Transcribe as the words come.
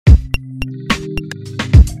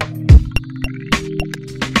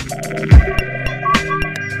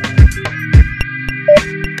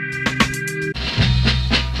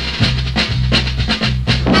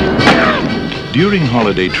During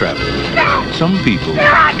holiday travel, some people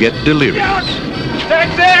get delirious.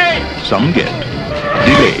 Some get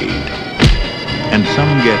delayed. And some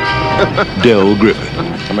get Del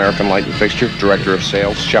Griffin. American Light and Fixture, Director of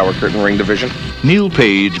Sales, Shower Curtain Ring Division. Neil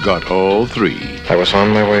Page got all three. I was on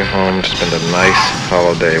my way home to spend a nice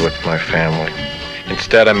holiday with my family.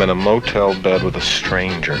 Instead, I'm in a motel bed with a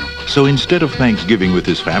stranger. So instead of Thanksgiving with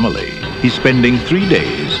his family, he's spending 3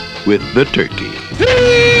 days with the turkey.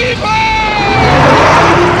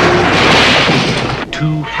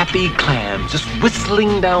 Two happy clams just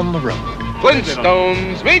whistling down the road.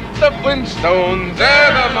 Flintstones, meet the Flintstones,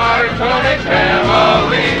 they're the modern Tony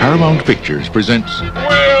family. Paramount Pictures presents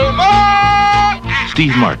Wilma!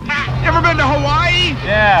 Steve Martin, You ever been to Hawaii?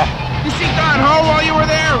 Yeah. You see Don Ho while you were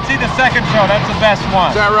there? See the second show. That's the best one.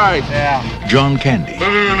 Is that right? Yeah. John Candy,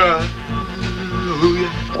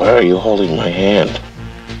 Why are you holding my hand?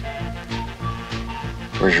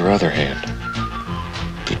 Where's your other hand?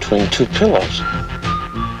 Between two pillows.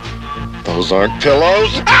 Those aren't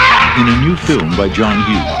pillows? in a new film by John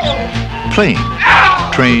Hughes. Planes,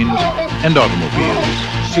 trains, and automobiles.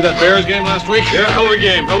 See that Bears game last week? Yeah, hell of a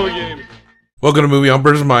game, hell of a game. Welcome to Movie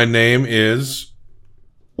Humpers. My name is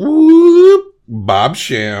Bob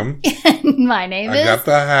Sham. My name I is got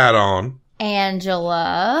the hat on.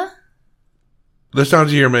 Angela. The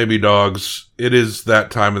sounds you hear may be dogs. It is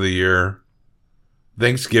that time of the year.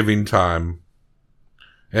 Thanksgiving time.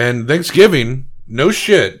 And Thanksgiving, no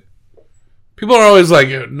shit. People are always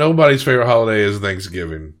like, nobody's favorite holiday is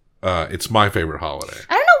Thanksgiving. It's my favorite holiday.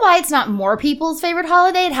 I don't know why it's not more people's favorite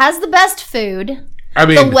holiday. It has the best food. I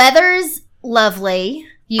mean, the weather's lovely,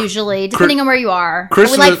 usually, depending on where you are.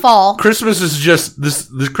 Christmas, we like fall. Christmas is just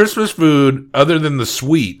the Christmas food, other than the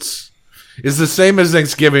sweets, is the same as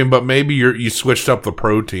Thanksgiving, but maybe you switched up the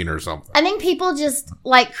protein or something. I think people just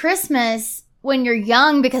like Christmas when you're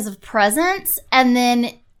young because of presents, and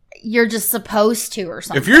then you're just supposed to or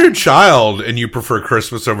something. If you're a child and you prefer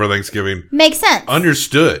Christmas over Thanksgiving, makes sense.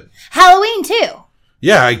 Understood. Halloween too.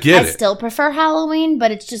 Yeah, I get it. I still prefer Halloween,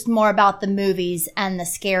 but it's just more about the movies and the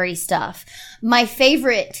scary stuff. My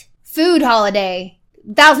favorite food holiday,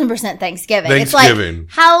 1000% Thanksgiving. It's like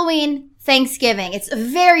Halloween, Thanksgiving. It's a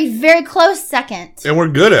very, very close second. And we're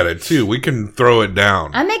good at it, too. We can throw it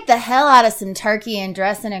down. I make the hell out of some turkey and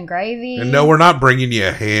dressing and gravy. And no, we're not bringing you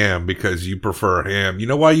a ham because you prefer ham. You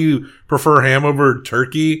know why you prefer ham over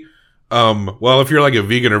turkey? Well, if you're like a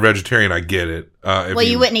vegan or vegetarian, I get it.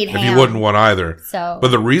 You wouldn't eat ham. If you wouldn't want either. So. But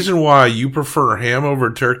the reason why you prefer ham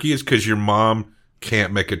over turkey is because your mom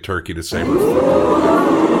can't make a turkey to save her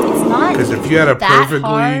food. It's not. Because if you had a perfectly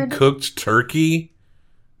hard. cooked turkey,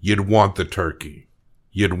 you'd want the turkey.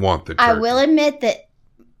 You'd want the turkey. I will admit that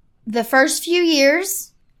the first few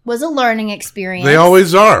years was a learning experience. They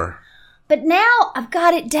always are. But now I've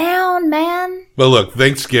got it down, man. But look,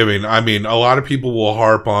 Thanksgiving, I mean, a lot of people will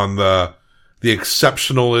harp on the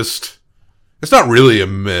exceptionalist. It's not really a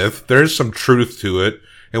myth. There's some truth to it,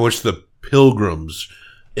 in which the Pilgrims,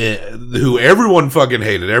 who everyone fucking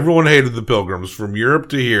hated. Everyone hated the Pilgrims from Europe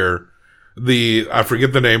to here. I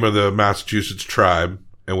forget the name of the Massachusetts tribe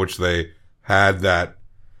in which they had that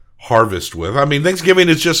harvest with. I mean, Thanksgiving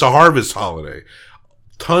is just a harvest holiday.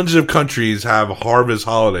 Tons of countries have harvest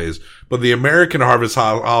holidays, but the American harvest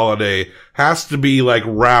holiday has to be like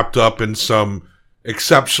wrapped up in some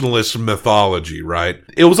exceptionalist mythology, right?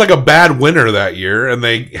 It was like a bad winter that year, and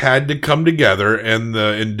they had to come together, and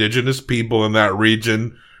the indigenous people in that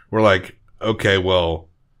region were like, okay, well,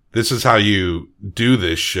 this is how you do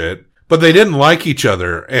this shit. But they didn't like each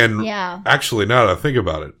other, and actually, now that I think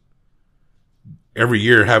about it, every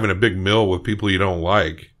year having a big meal with people you don't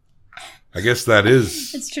like, I guess that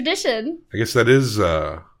is... It's tradition. I guess that is...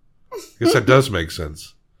 I guess that does make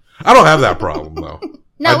sense. I don't have that problem, though.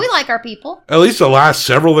 No, we like our people. At least the last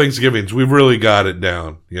several Thanksgivings, we've really got it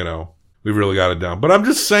down, you know. We've really got it down. But I'm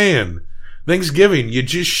just saying, Thanksgiving, you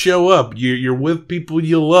just show up. You're with people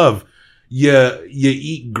you love. You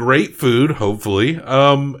eat great food, hopefully.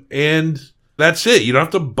 And that's it. You don't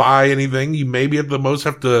have to buy anything. You maybe at the most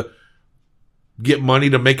have to get money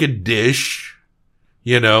to make a dish.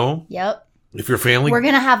 You know? Yep. If your family... We're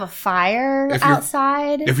going to have a fire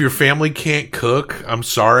outside. If your family can't cook, I'm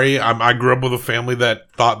sorry. I grew up with a family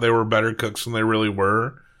that thought they were better cooks than they really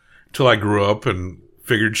were. Till I grew up and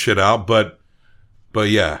figured shit out. But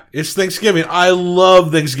yeah, it's Thanksgiving. I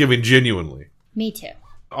love Thanksgiving, genuinely. Me too.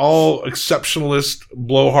 All exceptionalist,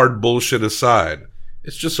 blowhard bullshit aside,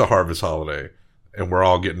 it's just a harvest holiday. And we're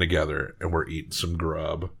all getting together and we're eating some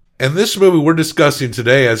grub. And this movie we're discussing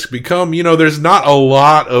today has become, you know, there's not a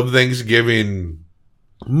lot of Thanksgiving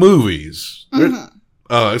movies,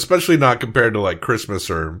 especially not compared to like Christmas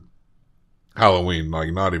or Halloween,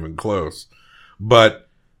 like not even close. But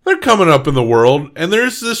they're coming up in the world, and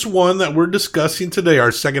there's this one that we're discussing today,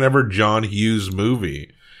 our second ever John Hughes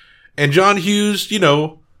movie. And John Hughes, you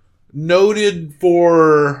know, noted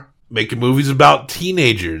for making movies about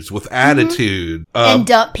teenagers with attitude. And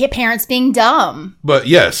parents being dumb. But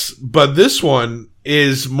this one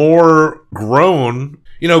is more grown.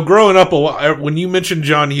 You know, growing up a lot, when you mention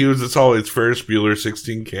John Hughes, it's always Ferris Bueller,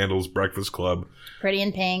 16 Candles, Breakfast Club. Pretty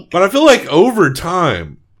in Pink. But I feel like over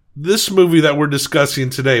time, this movie that we're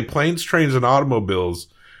discussing today, Planes, Trains, and Automobiles,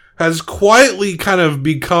 has quietly kind of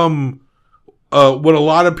become what a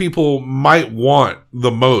lot of people might want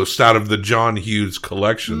the most out of the John Hughes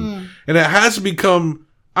collection. And it has become,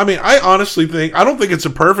 I mean, I honestly think, I don't think it's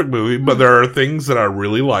a perfect movie, but there are things that I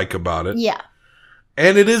really like about it. Yeah.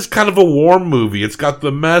 And it is kind of a warm movie. It's got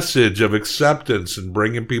the message of acceptance and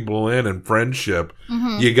bringing people in and friendship.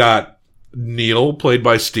 You got Neil, played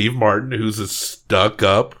by Steve Martin, who's a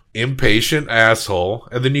stuck-up, impatient asshole.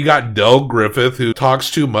 And then you got Del Griffith, who talks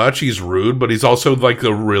too much. He's rude, but he's also like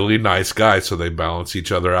a really nice guy, so they balance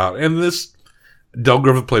each other out. And this Del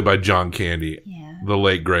Griffith, played by John Candy. Yeah. The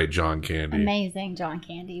late, great John Candy. Amazing John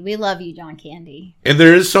Candy. We love you, John Candy. And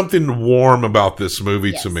there is something warm about this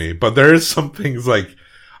movie to me, but there is some things like,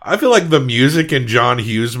 I feel like the music in John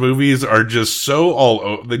Hughes movies are just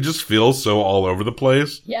so they just feel so all over the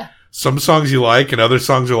place. Yeah. Some songs you like and other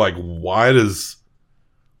songs are like, why is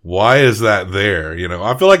that there? You know,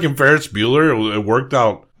 I feel like in Ferris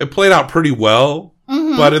Bueller, it played out pretty well.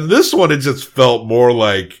 But in this one, it just felt more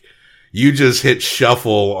like you just hit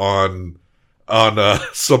shuffle on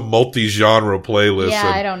some multi-genre playlist. Yeah,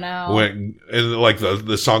 I don't know. And like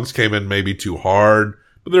the songs came in maybe too hard,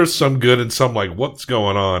 but there's some good and some like, what's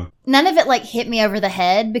going on? None of it like hit me over the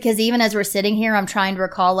head, because even as we're sitting here, I'm trying to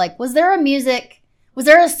recall, like, was there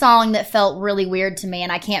a song that felt really weird to me,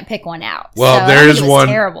 and I can't pick one out? Well, there's one.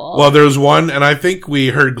 Terrible. Well, there's one, and I think we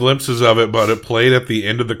heard glimpses of it, but it played at the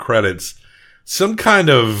end of the credits. Some kind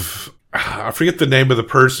of, I forget the name of the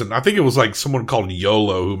person. I think it was like someone called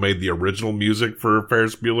YOLO who made the original music for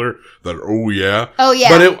Ferris Bueller. Oh yeah.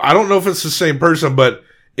 But I don't know if it's the same person, but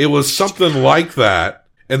it was something like that,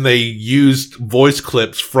 and they used voice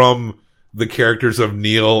clips from the characters of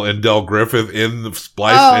Neil and Del Griffith in the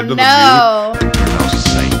spliced into the music.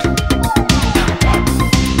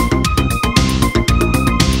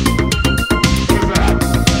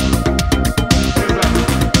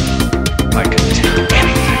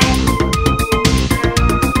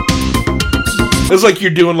 It's like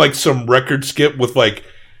you're doing like some record skip with like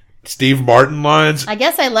Steve Martin lines. I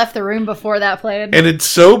guess I left the room before that played. And it's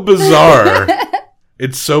so bizarre.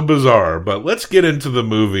 It's so bizarre. But let's get into the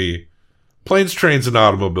movie. Planes, Trains, and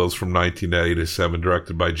Automobiles from 1987,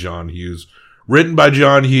 directed by John Hughes. Written by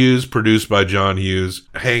John Hughes, produced by John Hughes.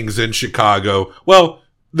 Hangs in Chicago. Well,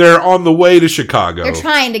 they're on the way to Chicago. They're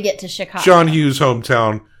trying to get to Chicago. John Hughes'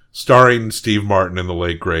 hometown, starring Steve Martin and the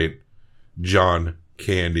late, great John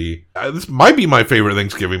Candy. This might be my favorite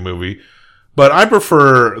Thanksgiving movie, but I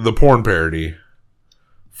prefer the porn parody.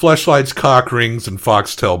 Fleshlights, cock rings, and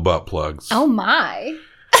foxtail butt plugs. Oh my.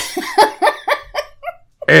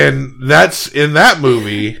 And that's in that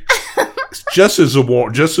movie. just as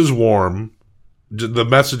warm. The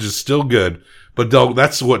message is still good, but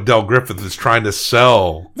that's what Del Griffith is trying to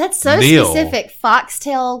sell. That's so Neil. Specific.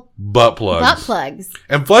 Foxtail butt plugs.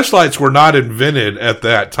 And fleshlights were not invented at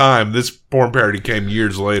that time. This porn parody came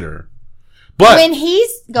years later. But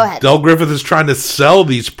go ahead. Del Griffith is trying to sell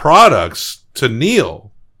these products to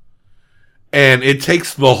Neil. And it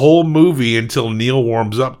takes the whole movie until Neil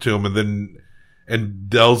warms up to him, and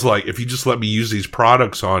Del's like, if you just let me use these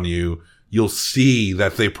products on you, you'll see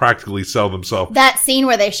that they practically sell themselves. That scene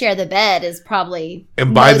where they share the bed is probably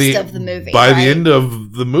most of the movie. By the end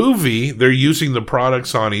of the movie, they're using the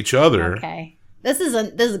products on each other. Okay. This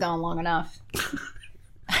is going long enough.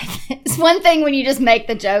 It's one thing when you just make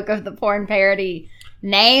the joke of the porn parody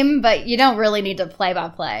name, but you don't really need to play by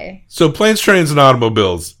play. So Planes, Trains, and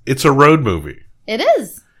Automobiles, it's a road movie. It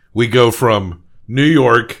is. We go from New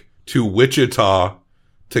York to Wichita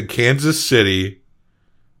to Kansas City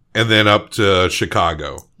and then up to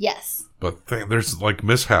Chicago. Yes. But there's like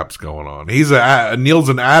mishaps going on. Neil's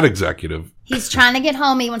an ad executive. He's trying to get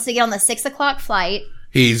home. He wants to get on the 6:00 flight.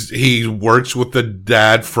 He works with the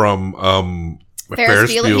dad from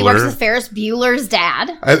Ferris Bueller. He works with Ferris Bueller's dad.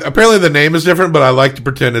 Apparently the name is different, but I like to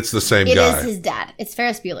pretend it's the same guy. It is his dad. It's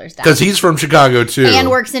Ferris Bueller's dad. Because he's from Chicago too. And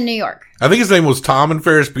works in New York. I think his name was Tom in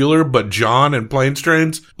Ferris Bueller, but John in Planes,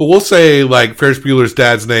 Trains. But we'll say like Ferris Bueller's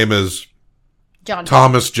dad's name is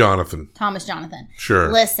Thomas Jonathan.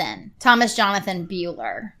 Sure. Listen, Thomas Jonathan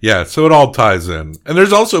Bueller. Yeah, so it all ties in. And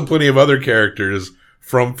there's also plenty of other characters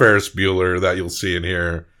from Ferris Bueller that you'll see in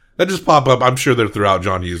here that just pop up. I'm sure they're throughout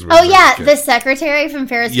John Hughes' movies. Oh yeah, the secretary from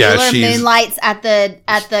Ferris Bueller moonlights at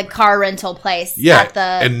the car rental place. Yeah,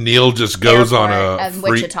 and Neil just goes on a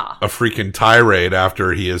freaking tirade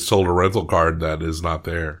after he has sold a rental car that is not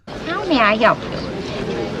there. How may I help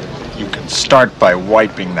you? You can start by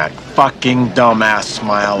wiping that fucking dumbass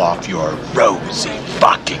smile off your rosy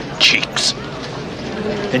fucking cheeks.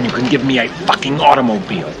 Then you can give me a fucking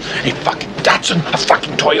automobile, a fucking Datsun, a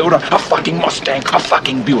fucking Toyota, a fucking Mustang, a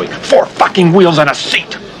fucking Buick, 4 fucking wheels and a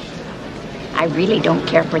seat. I really don't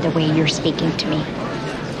care for the way you're speaking to me.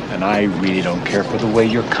 And I really don't care for the way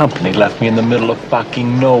your company left me in the middle of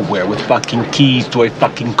fucking nowhere with fucking keys to a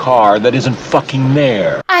fucking car that isn't fucking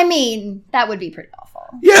there. I mean, that would be pretty awful.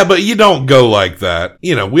 Yeah, but you don't go like that.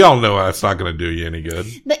 You know, we all know that's not going to do you any good.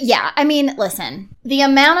 But yeah, I mean, listen, the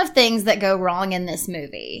amount of things that go wrong in this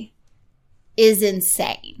movie is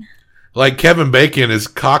insane. Like Kevin Bacon is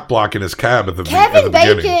cock blocking his cab at the beginning. Kevin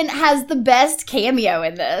Bacon has the best cameo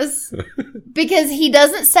in this because he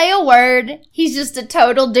doesn't say a word. He's just a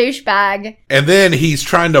total douchebag. And then he's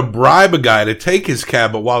trying to bribe a guy to take his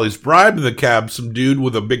cab, but while he's bribing the cab, some dude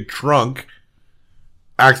with a big trunk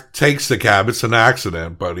takes the cab. It's an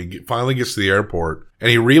accident, but he finally gets to the airport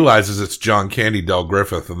and he realizes it's John Candy, Del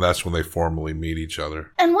Griffith, and that's when they formally meet each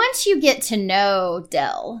other. And once you get to know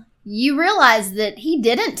Del, you realize that he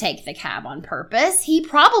didn't take the cab on purpose. He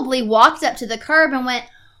probably walked up to the curb and went,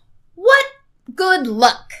 "What good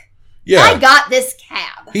luck. Yeah. I got this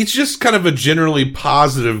cab." He's just kind of a generally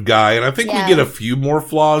positive guy, and I think we get a few more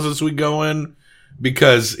flaws as we go in.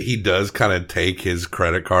 Because he does kind of take his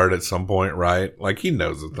credit card at some point, right? Like, he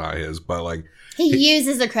knows it's not his, but like... He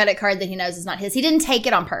uses a credit card that he knows is not his. He didn't take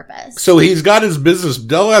it on purpose. So he's got his business...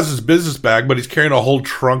 Del has his business bag, but he's carrying a whole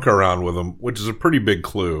trunk around with him, which is a pretty big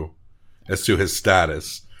clue as to his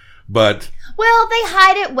status. But... Well, they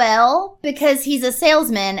hide it well because he's a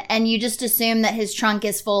salesman, and you just assume that his trunk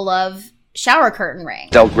is full of shower curtain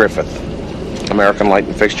rings. Del Griffith, American Light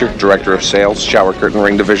and Fixture, Director of Sales, Shower Curtain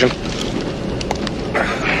Ring Division.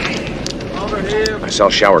 I sell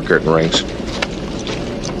shower curtain rings.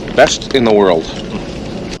 Best in the world.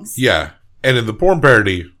 Yeah. And in the porn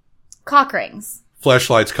parody, cock rings.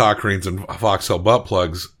 Fleshlights, cock rings, and Foxhole butt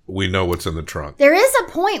plugs, we know what's in the trunk. There is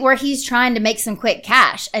a point where he's trying to make some quick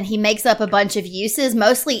cash, and he makes up a bunch of uses,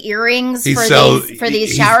 mostly earrings for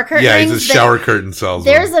these shower curtain rings. Yeah, he's a shower curtain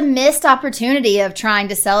salesman. There's a missed opportunity of trying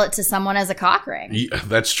to sell it to someone as a cock ring. Yeah,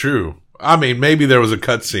 that's true. I mean, maybe there was a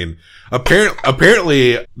cutscene.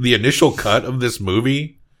 Apparently, the initial cut of this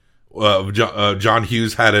movie, John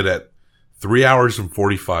Hughes had it at 3 hours and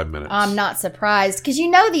 45 minutes. I'm not surprised, because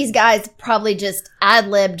you know these guys probably just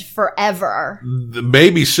ad-libbed forever.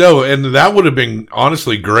 Maybe so, and that would have been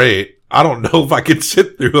honestly great. I don't know if I could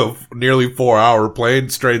sit through a nearly 4-hour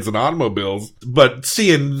planes, trains, and automobiles, but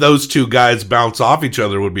seeing those two guys bounce off each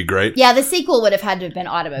other would be great. Yeah, the sequel would have had to have been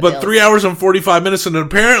automobiles. But 3 hours and 45 minutes, and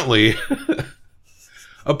apparently,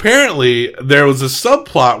 there was a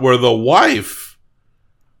subplot where the wife,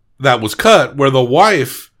 that was cut, where the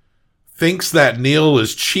wife thinks that Neil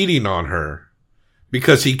is cheating on her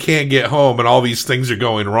because he can't get home and all these things are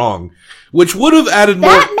going wrong, which would have added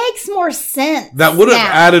more. That makes more sense. That would have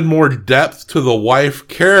added more depth to the wife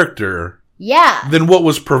character. Yeah. Than what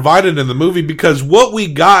was provided in the movie, because what we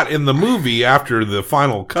got in the movie after the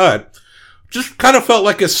final cut just kind of felt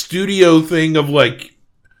like a studio thing of like,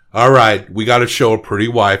 all right, we got to show a pretty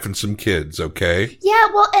wife and some kids, okay? Yeah,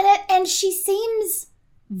 well, and she seems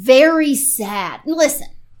very sad. Listen,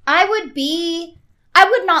 I would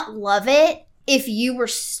not love it if you were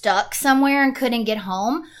stuck somewhere and couldn't get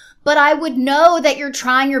home, but I would know that you're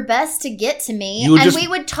trying your best to get to me, and we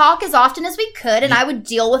would talk as often as we could, and I would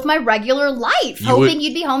deal with my regular life, hoping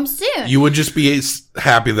you'd be home soon. You would just be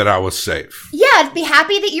happy that I was safe. Yeah, I'd be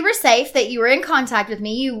happy that you were safe, that you were in contact with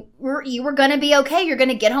me, you were going to be okay, you're going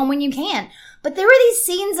to get home when you can. But there were these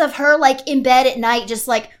scenes of her, like, in bed at night, just,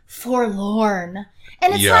 like, forlorn.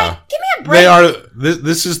 And it's like, give me a break.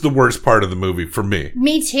 This is the worst part of the movie for me.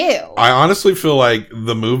 Me too. I honestly feel like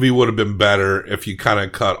the movie would have been better if you kind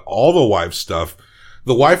of cut all the wife stuff.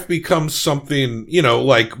 The wife becomes something, you know,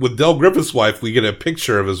 like with Del Griffith's wife, we get a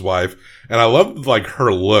picture of his wife. And I love like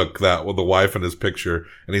her look, that with the wife in his picture.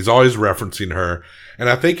 And he's always referencing her. And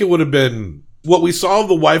I think it would have been, what we saw of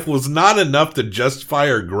the wife was not enough to justify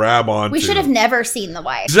or grab onto. We should have never seen the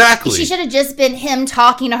wife. Exactly. She should have just been him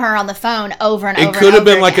talking to her on the phone over and over and over. It could have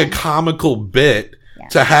been like a comical bit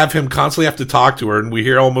to have him constantly have to talk to her. And we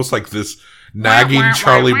hear almost like this nagging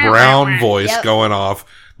Charlie Brown voice going off.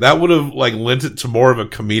 That would have like lent it to more of a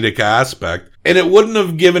comedic aspect. And it wouldn't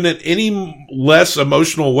have given it any less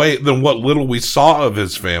emotional weight than what little we saw of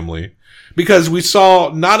his family. Because we saw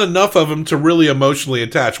not enough of him to really emotionally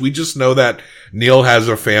attach. We just know that Neil has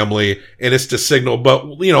a family and it's to signal.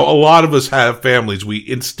 But, you know, a lot of us have families. We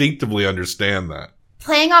instinctively understand that.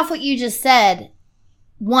 Playing off what you just said,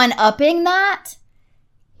 one-upping that,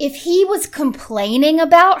 if he was complaining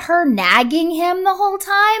about her nagging him the whole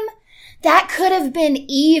time, that could have been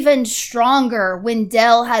even stronger when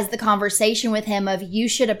Del has the conversation with him of, you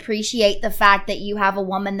should appreciate the fact that you have a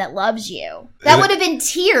woman that loves you. That would have been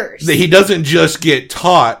tears. He doesn't just get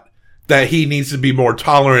taught that he needs to be more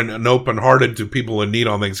tolerant and open-hearted to people in need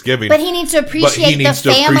on Thanksgiving. But he needs to appreciate the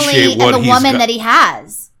family and the woman that he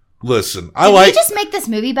has. Listen, Did we just make this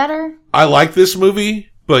movie better? I like this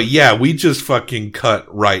movie, but yeah, we just fucking cut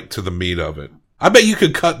right to the meat of it. I bet you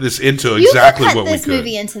could cut this into exactly what we could. You could cut this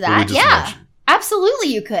movie into that. Yeah, mentioned. Absolutely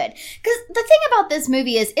you could. Because the thing about this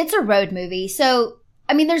movie is it's a road movie. So,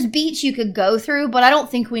 I mean, there's beats you could go through, but I don't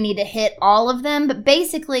think we need to hit all of them. But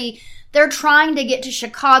basically, they're trying to get to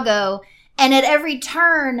Chicago, and at every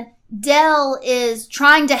turn, Del is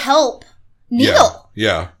trying to help Neil.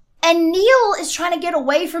 Yeah. And Neil is trying to get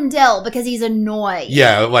away from Del because he's annoyed.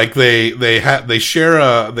 Yeah, like they share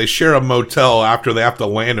a motel after they have to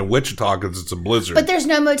land in Wichita because it's a blizzard. But there's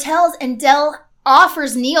no motels, and Del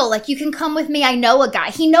offers Neil, like, you can come with me. I know a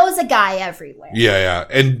guy. He knows a guy everywhere. Yeah,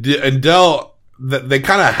 and Del, they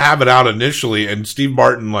kind of have it out initially, and Steve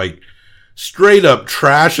Martin like straight up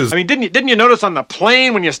trashes. I mean, didn't you notice on the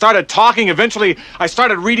plane when you started talking? Eventually, I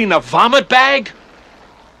started reading the vomit bag.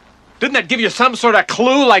 Didn't that give you some sort of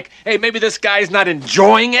clue? Like, hey, maybe this guy's not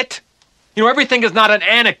enjoying it? You know, everything is not an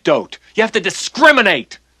anecdote. You have to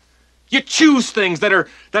discriminate. You choose things that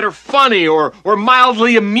are funny or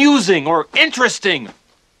mildly amusing or interesting.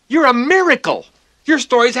 You're a miracle. Your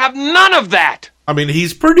stories have none of that. I mean,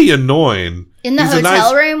 he's pretty annoying. In the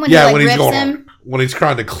hotel room when he rips him? When he's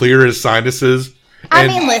trying to clear his sinuses. I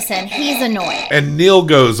mean, listen, he's annoying. And Neil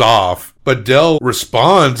goes off. But Del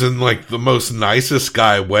responds in like the most nicest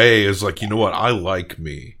guy way, is like, you know what? I like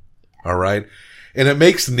me. All right. And it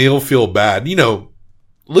makes Neil feel bad. You know,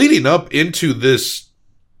 leading up into the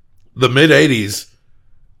mid 80s,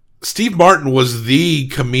 Steve Martin was the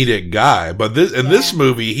comedic guy, but this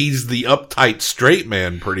movie, he's the uptight straight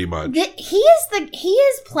man pretty much. He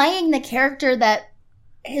is playing the character that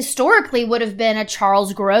historically would have been a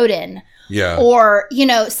Charles Grodin. Yeah. Or, you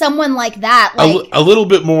know, someone like that. Like, a little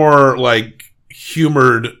bit more, like,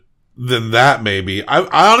 humored than that, maybe.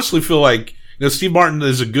 I honestly feel like, you know, Steve Martin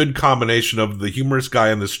is a good combination of the humorous guy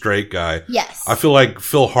and the straight guy. Yes. I feel like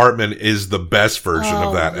Phil Hartman is the best version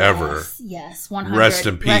of that ever. Yes, 100. Rest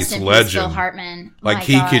in peace, legend. Phil Hartman. Like,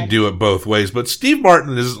 he could do it both ways. But Steve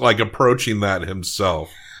Martin is, like, approaching that himself.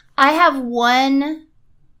 I have one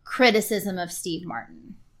criticism of Steve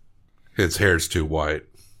Martin. His hair's too white.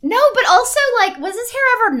 No, but also, like, was his hair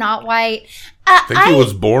ever not white? I think he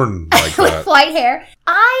was born like that. With white hair.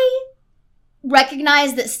 I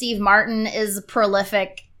recognize that Steve Martin is a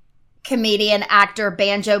prolific comedian, actor,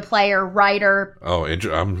 banjo player, writer. Oh,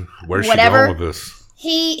 where's she going with this?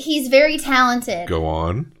 He's very talented. Go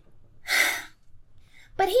on.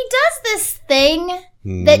 But he does this thing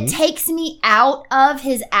that takes me out of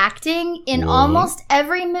his acting in almost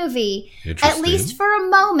every movie, at least for a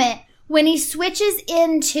moment. When he switches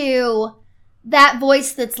into that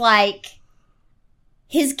voice that's like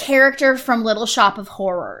his character from Little Shop of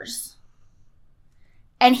Horrors.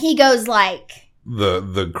 And he goes like...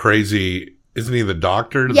 The crazy... Isn't he the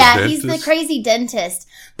doctor? Yeah, he's the crazy dentist.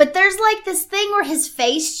 But there's like this thing where his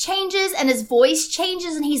face changes and his voice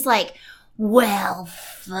changes and he's like, well,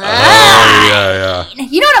 fine. Oh, yeah.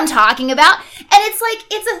 You know what I'm talking about? And it's like,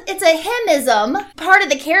 it's a himism, part of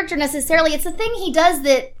the character necessarily. It's a thing he does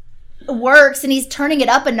that works and he's turning it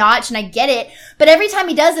up a notch and I get it. But every time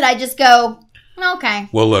he does it, I just go, okay.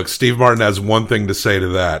 Well, look, Steve Martin has one thing to say to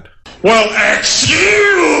that. Well, excuse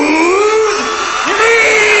me!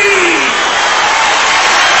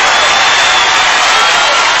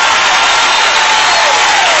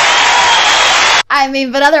 I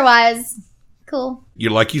mean, but otherwise, cool.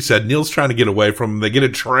 Like you said, Neil's trying to get away from him. They get a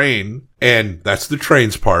train, and that's the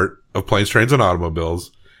trains part of Planes, Trains, and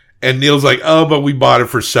Automobiles. And Neil's like, oh, but we bought it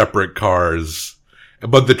for separate cars.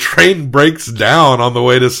 But the train breaks down on the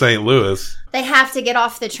way to St. Louis. They have to get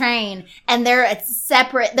off the train, and they're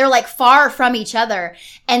separate. They're like far from each other.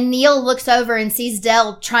 And Neil looks over and sees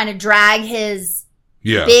Del trying to drag his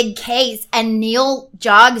big case, and Neil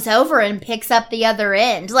jogs over and picks up the other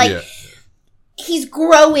end. Like, he's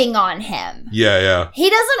growing on him. Yeah. He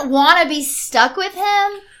doesn't want to be stuck with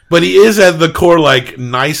him. But he is at the core, like,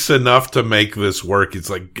 nice enough to make this work. It's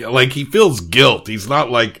like he feels guilt. He's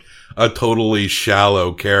not like a totally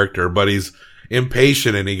shallow character, but he's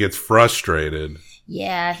impatient and he gets frustrated.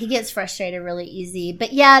 Yeah, he gets frustrated really easy.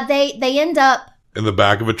 But yeah, they end up in the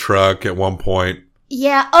back of a truck at one point.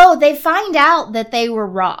 Yeah. Oh, they find out that they were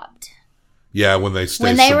robbed. Yeah, when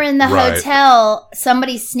they were in the hotel,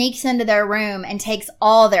 somebody sneaks into their room and takes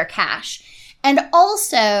all their cash. And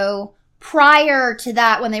also, prior to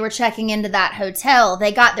that, when they were checking into that hotel,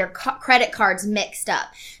 they got their credit cards mixed up.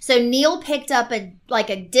 So Neil picked up a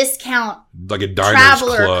discount, like a Diners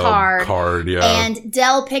Traveler Club card, yeah. And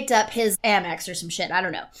Del picked up his Amex or some shit. I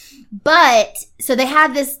don't know. But so they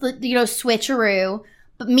had this, switcheroo.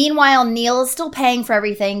 But meanwhile, Neil is still paying for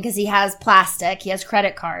everything because he has plastic. He has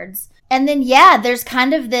credit cards. And then, there's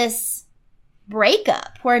kind of this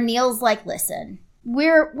breakup where Neil's like, listen,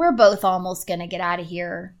 we're both almost going to get out of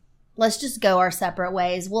here. Let's just go our separate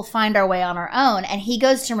ways. We'll find our way on our own. And he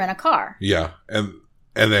goes to rent a car. Yeah. And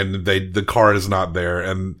then the car is not there.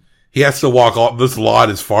 And he has to walk this lot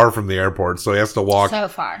is far from the airport. So he has to walk so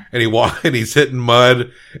far. And he's hitting mud.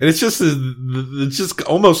 And it's just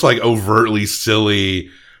almost like overtly silly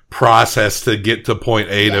process to get to point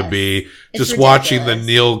A to B. Just ridiculous. Watching the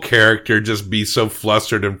Neil character just be so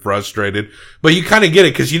flustered and frustrated. But you kind of get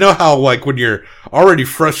it because you know how like when you're already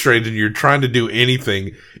frustrated and you're trying to do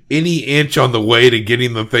anything, any inch on the way to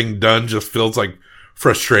getting the thing done just feels like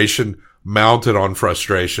frustration mounted on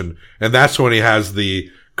frustration. And that's when he has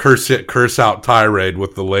the curse out tirade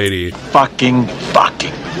with the lady. Fucking.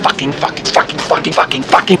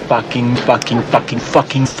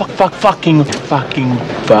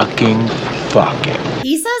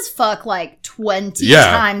 He says fuck like 20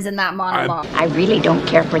 times in that monologue. I really don't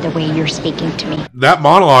care for the way you're speaking to me. That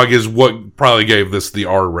monologue is what probably gave this the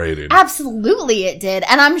R rating. Absolutely it did.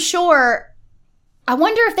 And I'm sure, I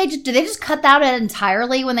wonder if did they just cut that out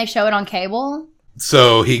entirely when they show it on cable?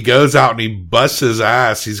 So he goes out and he busts his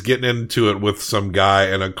ass. He's getting into it with some guy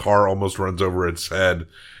and a car almost runs over its head.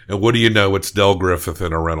 And what do you know? It's Del Griffith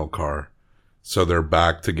in a rental car. So they're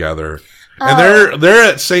back together. Oh. And they're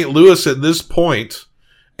at St. Louis at this point,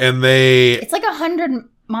 and it's like 100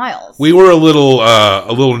 miles. We were a little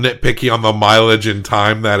nitpicky on the mileage and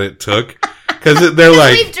time that it took. Cause they're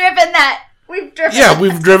like, we've driven that.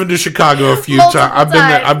 We've driven to Chicago a few times. I've been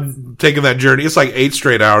there. I've taken that journey. It's like 8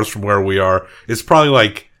 straight hours from where we are. It's probably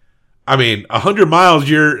like, 100 miles,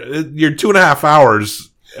 you're 2.5 hours.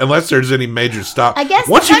 Unless there's any major stop. I guess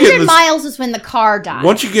 100 miles is when the car died.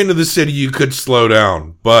 Once you get into the city, you could slow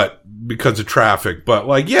down, but because of traffic. But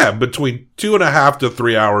between 2.5 to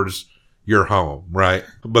 3 hours, you're home, right?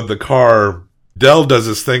 But the car, Del does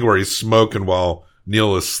this thing where he's smoking while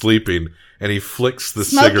Neil is sleeping, and he flicks the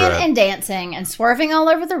cigarette. Smoking and dancing and swerving all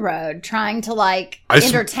over the road, trying to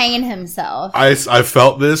entertain himself. I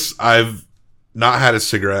felt this. I've not had a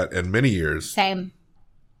cigarette in many years. Same.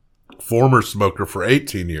 Former smoker for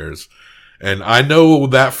 18 years. And I know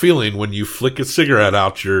that feeling when you flick a cigarette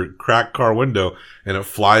out your cracked car window and it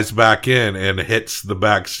flies back in and hits the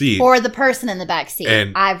back seat. Or the person in the back seat.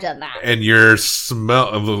 And I've done that. And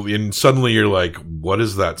and suddenly you're like, what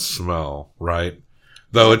is that smell? Right?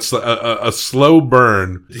 Though it's a slow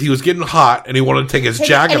burn. He was getting hot and he wanted to take his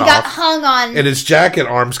jacket off. And he got hung on. And his jacket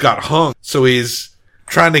arms got hung. So he's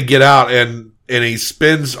trying to get out and he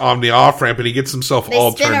spins on the off-ramp and he gets himself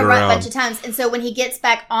all turned around. They spin a bunch of times. And so when he gets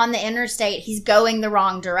back on the interstate, he's going the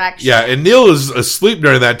wrong direction. Yeah, and Neil is asleep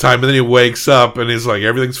during that time, and then he wakes up and he's like,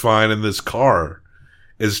 everything's fine, and this car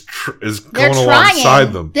is going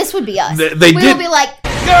alongside them. This would be us. We'll be like,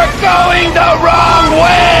 you're going the wrong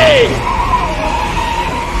way!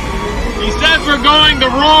 He says we're going the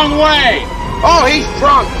wrong way! Oh, he's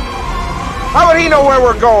drunk! How would he know where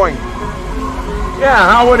we're going? Yeah,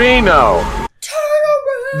 how would he know?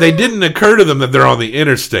 They didn't occur to them that they're on the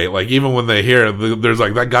interstate. Like, even when they hear it, there's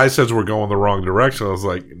like, that guy says we're going the wrong direction. I was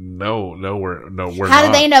like, no, we're not. How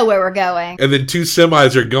do they know where we're going? And then 2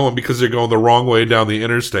 semis are going because they're going the wrong way down the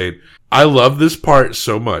interstate. I love this part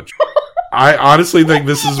so much. I honestly think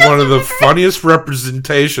this is one of the funniest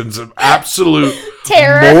representations of absolute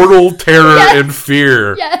mortal terror and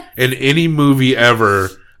fear in any movie ever.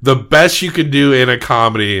 The best you can do in a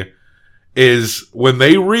comedy is when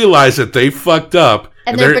they realize that they fucked up.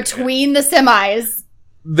 And they're between the semis.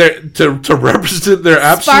 To represent their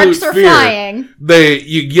absolute Sparks are fear. Flying.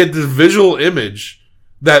 You get this visual image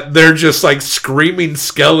that they're just like screaming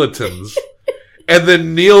skeletons. And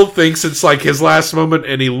then Neil thinks it's like his last moment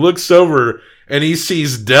and he looks over and he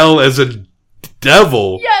sees Del as a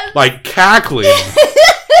devil, like cackling.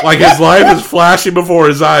 Like his life is flashing before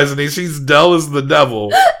his eyes and he sees Del as the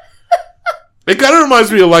devil. It kind of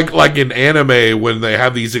reminds me of like in anime when they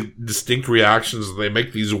have these distinct reactions and they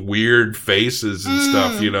make these weird faces and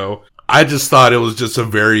stuff, you know. I just thought it was just a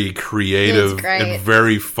very creative and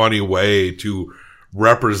very funny way to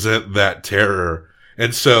represent that terror.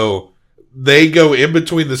 And so they go in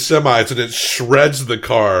between the semis and it shreds the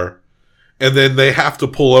car. And then they have to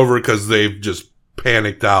pull over because they've just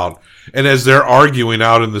panicked out. And as they're arguing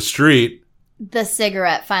out in the street, the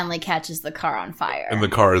cigarette finally catches the car on fire. And the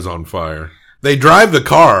car is on fire. They drive the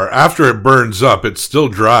car. After it burns up, it still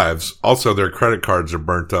drives. Also, their credit cards are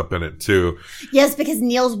burnt up in it, too. Yes, because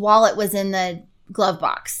Neil's wallet was in the glove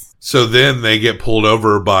box. So then they get pulled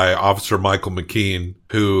over by Officer Michael McKean,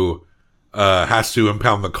 who has to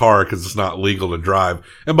impound the car because it's not legal to drive.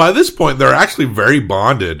 And by this point, they're actually very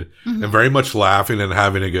bonded and very much laughing and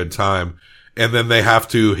having a good time. And then they have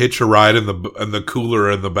to hitch a ride in the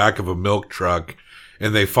cooler in the back of a milk truck.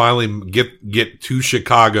 And they finally get to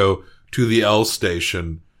Chicago to the L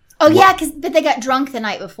station. Oh yeah, but they got drunk the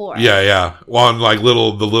night before. Yeah. On like the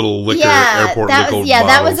little liquor airport liquor bottles.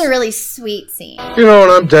 That was a really sweet scene. You know, when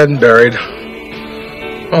I'm dead and buried,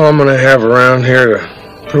 all I'm gonna have around here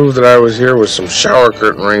to prove that I was here was some shower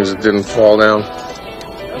curtain rings that didn't fall down.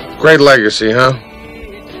 Great legacy, huh?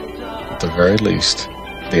 At the very least,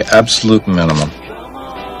 the absolute minimum.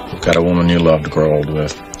 You've got a woman you love to grow old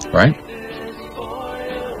with, right?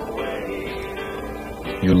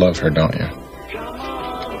 You love her, don't you?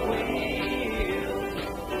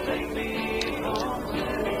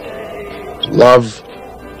 Love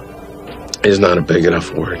is not a big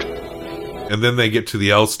enough word. And then they get to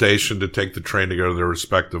the L station to take the train to go to their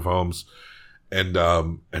respective homes. And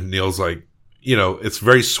Neil's like, you know, it's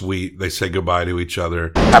very sweet. They say goodbye to each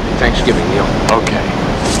other. Happy Thanksgiving, Neil. Okay.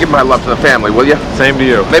 Give my love to the family, will you? Same to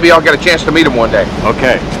you. Maybe I'll get a chance to meet him one day.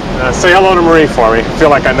 Okay. Say hello to Marie for me. I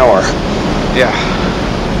feel like I know her. Yeah.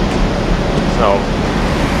 So.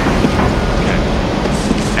 Okay.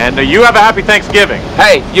 And you have a happy Thanksgiving.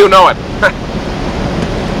 Hey, you know it.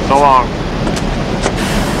 So long.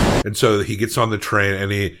 And so he gets on the train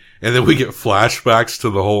and then we get flashbacks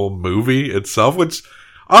to the whole movie itself, which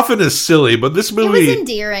often is silly, but this movie... It was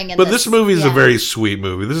endearing. But this movie is a very sweet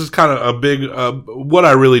movie. This is kind of a big... what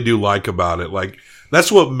I really do like about it. Like,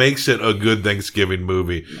 that's what makes it a good Thanksgiving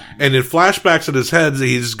movie. Yeah. And in flashbacks in his head,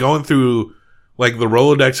 he's going through, like, the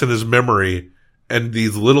Rolodex in his memory and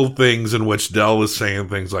these little things in which Del is saying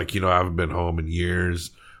things like, you know, I haven't been home in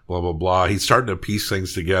years, blah, blah, blah. He's starting to piece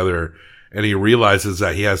things together, and he realizes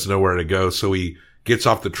that he has nowhere to go, so he gets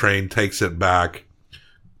off the train, takes it back,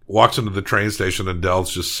 walks into the train station, and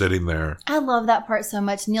Del's just sitting there. I love that part so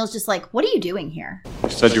much. Neil's just like, what are you doing here? You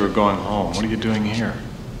said you were going home. What are you doing here?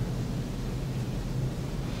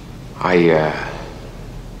 I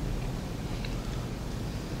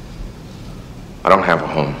don't have a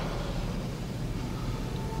home.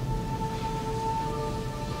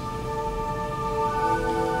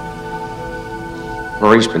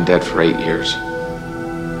 Marie's been dead for 8 years.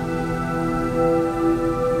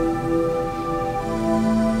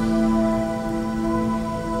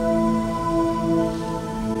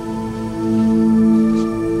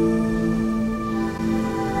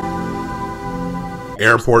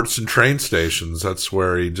 Airports and train stations, that's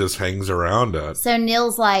where he just hangs around at. So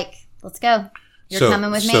Neil's like, let's go. You're coming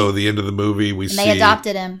with me. So the end of the movie, we see... They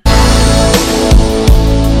adopted him.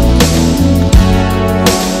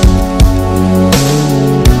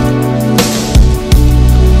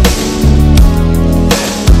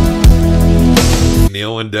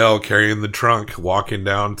 Neil and Del carrying the trunk, walking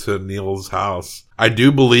down to Neil's house. I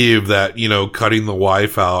do believe that, you know, cutting the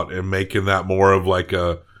wife out and making that more of like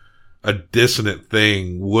a dissonant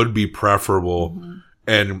thing would be preferable. Mm-hmm.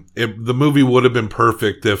 And the movie would have been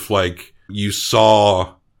perfect if, like, you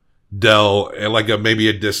saw Del and like maybe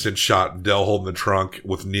a distant shot, Del holding the trunk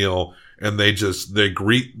with Neil, and they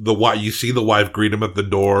greet the wife. You see the wife greet him at the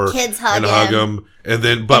door, kids hug him, and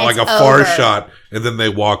then like a far shot, and then they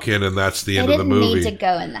walk in, and that's the end of the movie. They didn't need to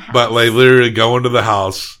go in the house, but they literally go into the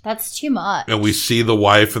house. That's too much. And we see the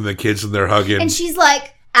wife and the kids, and they're hugging, and she's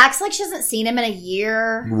like, acts like she hasn't seen him in a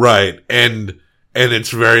year, right? And it's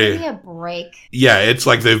very... Give me a break. Yeah, it's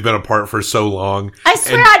like they've been apart for so long. I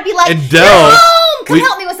swear I'd be like, and Del, come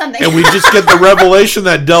help me with something. And we just get the revelation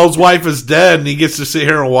that Del's wife is dead, and he gets to sit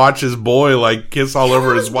here and watch his boy, like, kiss all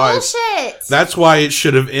over his wife. Bullshit. That's why it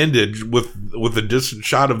should have ended with a distant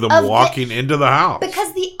shot of them walking into the house.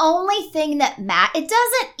 Because the only thing that it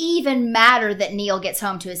doesn't even matter that Neil gets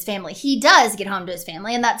home to his family. He does get home to his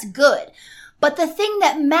family, and that's good. But the thing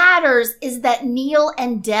that matters is that Neil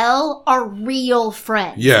and Del are real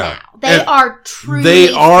friends now. They are truly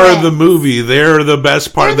They are friends. the movie. They're the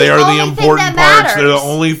best part. They are the important parts. They're the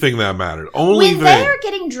only thing that matters. When they are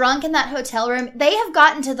getting drunk in that hotel room, they have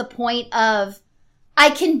gotten to the point of,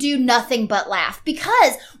 I can do nothing but laugh.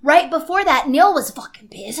 Because right before that, Neil was fucking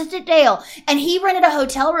pissed at Dale. And he rented a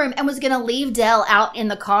hotel room and was going to leave Del out in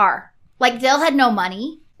the car. Like, Dale had no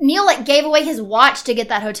money. Neil, like, gave away his watch to get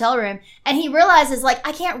that hotel room. And he realizes, like,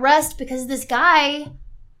 I can't rest because this guy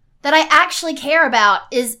that I actually care about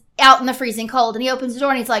is out in the freezing cold. And he opens the door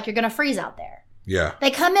and he's like, you're going to freeze out there. Yeah. They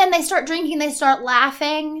come in, they start drinking, they start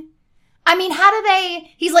laughing. I mean, how do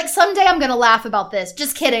they... He's like, someday I'm going to laugh about this.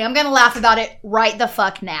 Just kidding. I'm going to laugh about it right the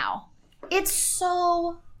fuck now. It's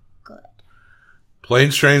so good.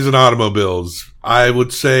 Planes, Trains, and Automobiles. I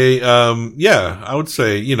would say, I would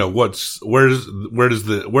say, you know, where does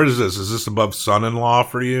this? Is this above Son-in-Law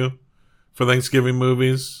for you for Thanksgiving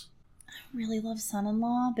movies? I really love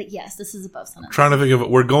Son-in-Law, but yes, this is above Son-in-Law. I'm trying to think of it.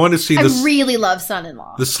 We're going to see this. I really love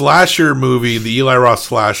Son-in-Law. The slasher movie, the Eli Roth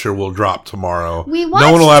slasher, will drop tomorrow. No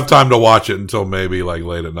one will have time to watch it until maybe like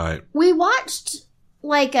late at night. We watched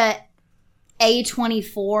like a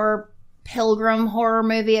A24 Pilgrim horror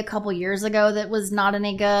movie a couple years ago that was not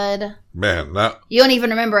any good. Man, you don't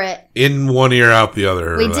even remember it. In one ear, out the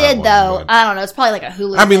other. We did though. I don't know. It's probably like a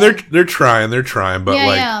Hulu. I mean, they're trying,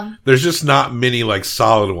 but there's just not many like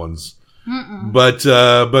solid ones. Mm-mm.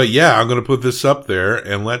 But yeah, I'm gonna put this up there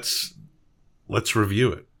and let's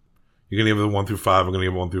review it. You're gonna give it 1 through 5. I'm gonna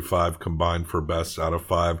give it 1 through 5 combined for best out of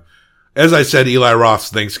 5. As I said, Eli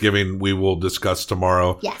Roth's Thanksgiving we will discuss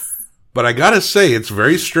tomorrow. Yes. But I gotta say, it's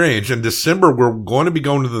very strange. In December, we're going to be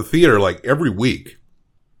going to the theater like every week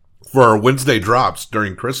for our Wednesday drops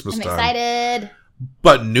during Christmas time. I'm excited.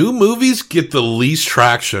 But new movies get the least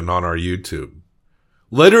traction on our YouTube.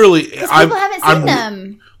 Literally, people haven't seen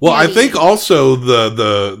them. Well, maybe. I think also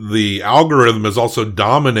the algorithm is also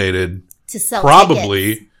dominated to sell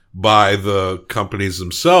probably tickets by the companies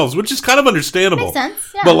themselves, which is kind of understandable. Makes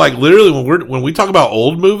sense, yeah. But like literally when we talk about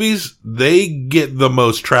old movies, they get the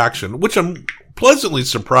most traction, which I'm pleasantly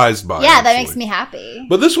surprised by. Yeah, actually. That makes me happy.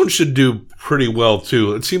 But this one should do pretty well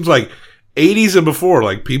too. It seems like 80s and before,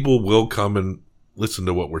 like people will come and listen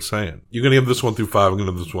to what we're saying. You're going to give this 1 through 5. I'm going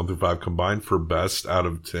to give this 1 through 5 combined for best out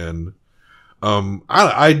of 10.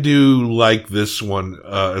 I do like this one,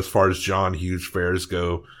 as far as John Hughes fairs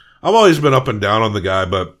go. I've always been up and down on the guy,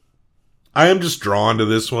 but I am just drawn to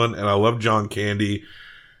this one, and I love John Candy.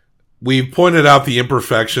 We've pointed out the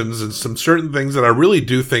imperfections and some certain things that I really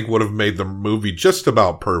do think would have made the movie just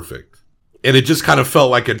about perfect. And it just kind of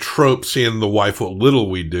felt like a trope seeing the wife what little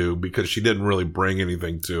we do because she didn't really bring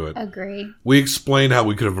anything to it. Agreed. We explained how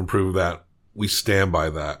we could have improved that. We stand by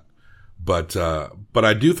that. But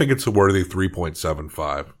I do think it's a worthy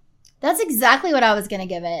 3.75. That's exactly what I was going to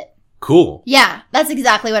give it. Cool. Yeah, that's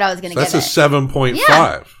exactly what I was going to give it. That's a 7.5.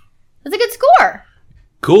 Yeah. That's a good score.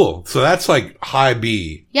 Cool. So that's like high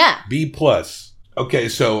B. Yeah. B plus. Okay,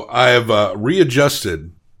 so I have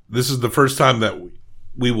readjusted. This is the first time that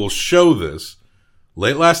we will show this.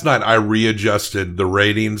 Late last night, I readjusted the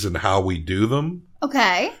ratings and how we do them.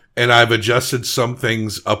 Okay. And I've adjusted some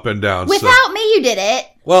things up and down. Without me, you did it.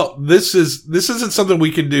 Well, this isn't something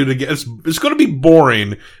we can do to get. It's going to be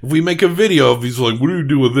boring if we make a video of these. Like, what do you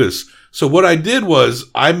do with this? So what I did was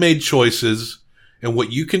I made choices. And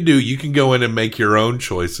what you can do, you can go in and make your own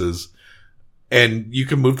choices. And you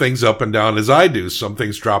can move things up and down as I do. Some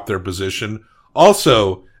things drop their position.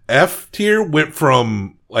 Also, F tier went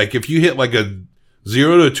from, like, if you hit like a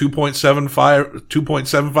 0 to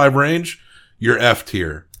 2.75 range, you're F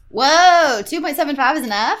tier. Whoa, 2.75 is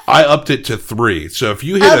an F? I upped it to 3. So if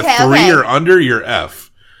you hit a 3 or under, you're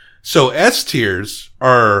F. So S tiers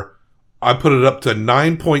are... I put it up to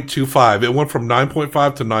 9.25. It went from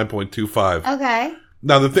 9.5 to 9.25. Okay.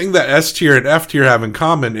 Now, the thing that S tier and F tier have in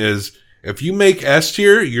common is if you make S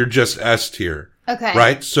tier, you're just S tier. Okay.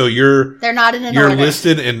 Right? So they're not in an order. You're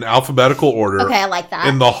listed in alphabetical order. Okay, I like that.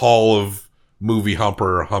 In the hall of movie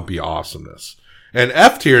humper or humpy awesomeness. And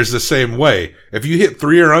F tier is the same way. If you hit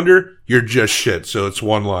 3 or under, you're just shit. So it's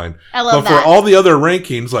one line. I love that. But for all the other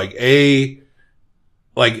rankings, like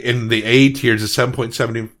in the A tiers is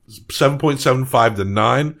 7.75 to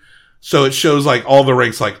 9. So it shows like all the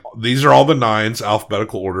ranks, like these are all the 9s,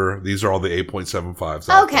 alphabetical order. These are all the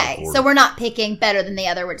 8.75s. Okay. So we're not picking better than the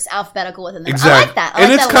other. We're just alphabetical within the Exactly. I like that.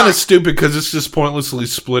 And it's kind of stupid because it's just pointlessly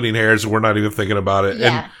splitting hairs and we're not even thinking about it.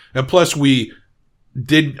 Yeah. And plus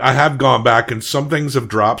I have gone back and some things have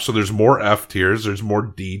dropped. So there's more F tiers. There's more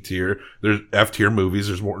D tier. There's F tier movies.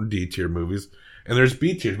 There's more D tier movies. And there's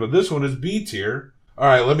B tiers. But this one is B tier. All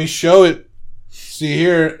right, let me show it See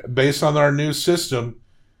here, based on our new system,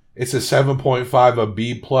 it's a 7.5, a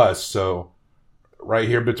B+. So right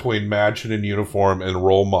here between Mansion and Uniform and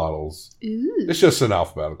Role Models. Ooh. It's just an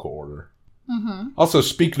alphabetical order. Mm-hmm. Also,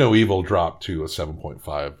 Speak No Evil dropped to a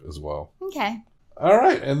 7.5 as well. Okay. All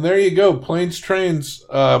right, and there you go. Planes, Trains.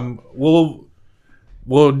 We'll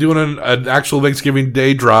do an actual Thanksgiving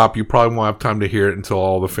Day drop. You probably won't have time to hear it until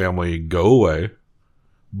all the family go away.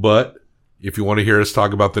 But if you want to hear us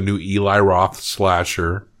talk about the new Eli Roth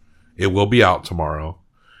slasher, it will be out tomorrow.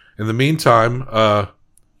 In the meantime,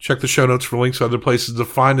 check the show notes for links to other places to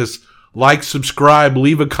find us. Like, subscribe,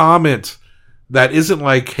 leave a comment that isn't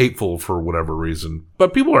like hateful for whatever reason.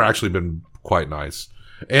 But people are actually been quite nice.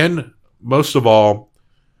 And most of all,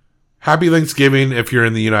 happy Thanksgiving if you're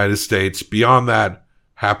in the United States. Beyond that,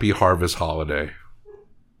 happy harvest holiday.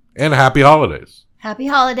 And happy holidays. Happy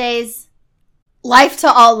holidays. Life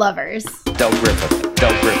to all lovers. Del Griffith.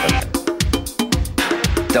 Del Griffith.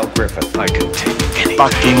 Del Griffith. I can take any.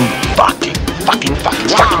 Fucking.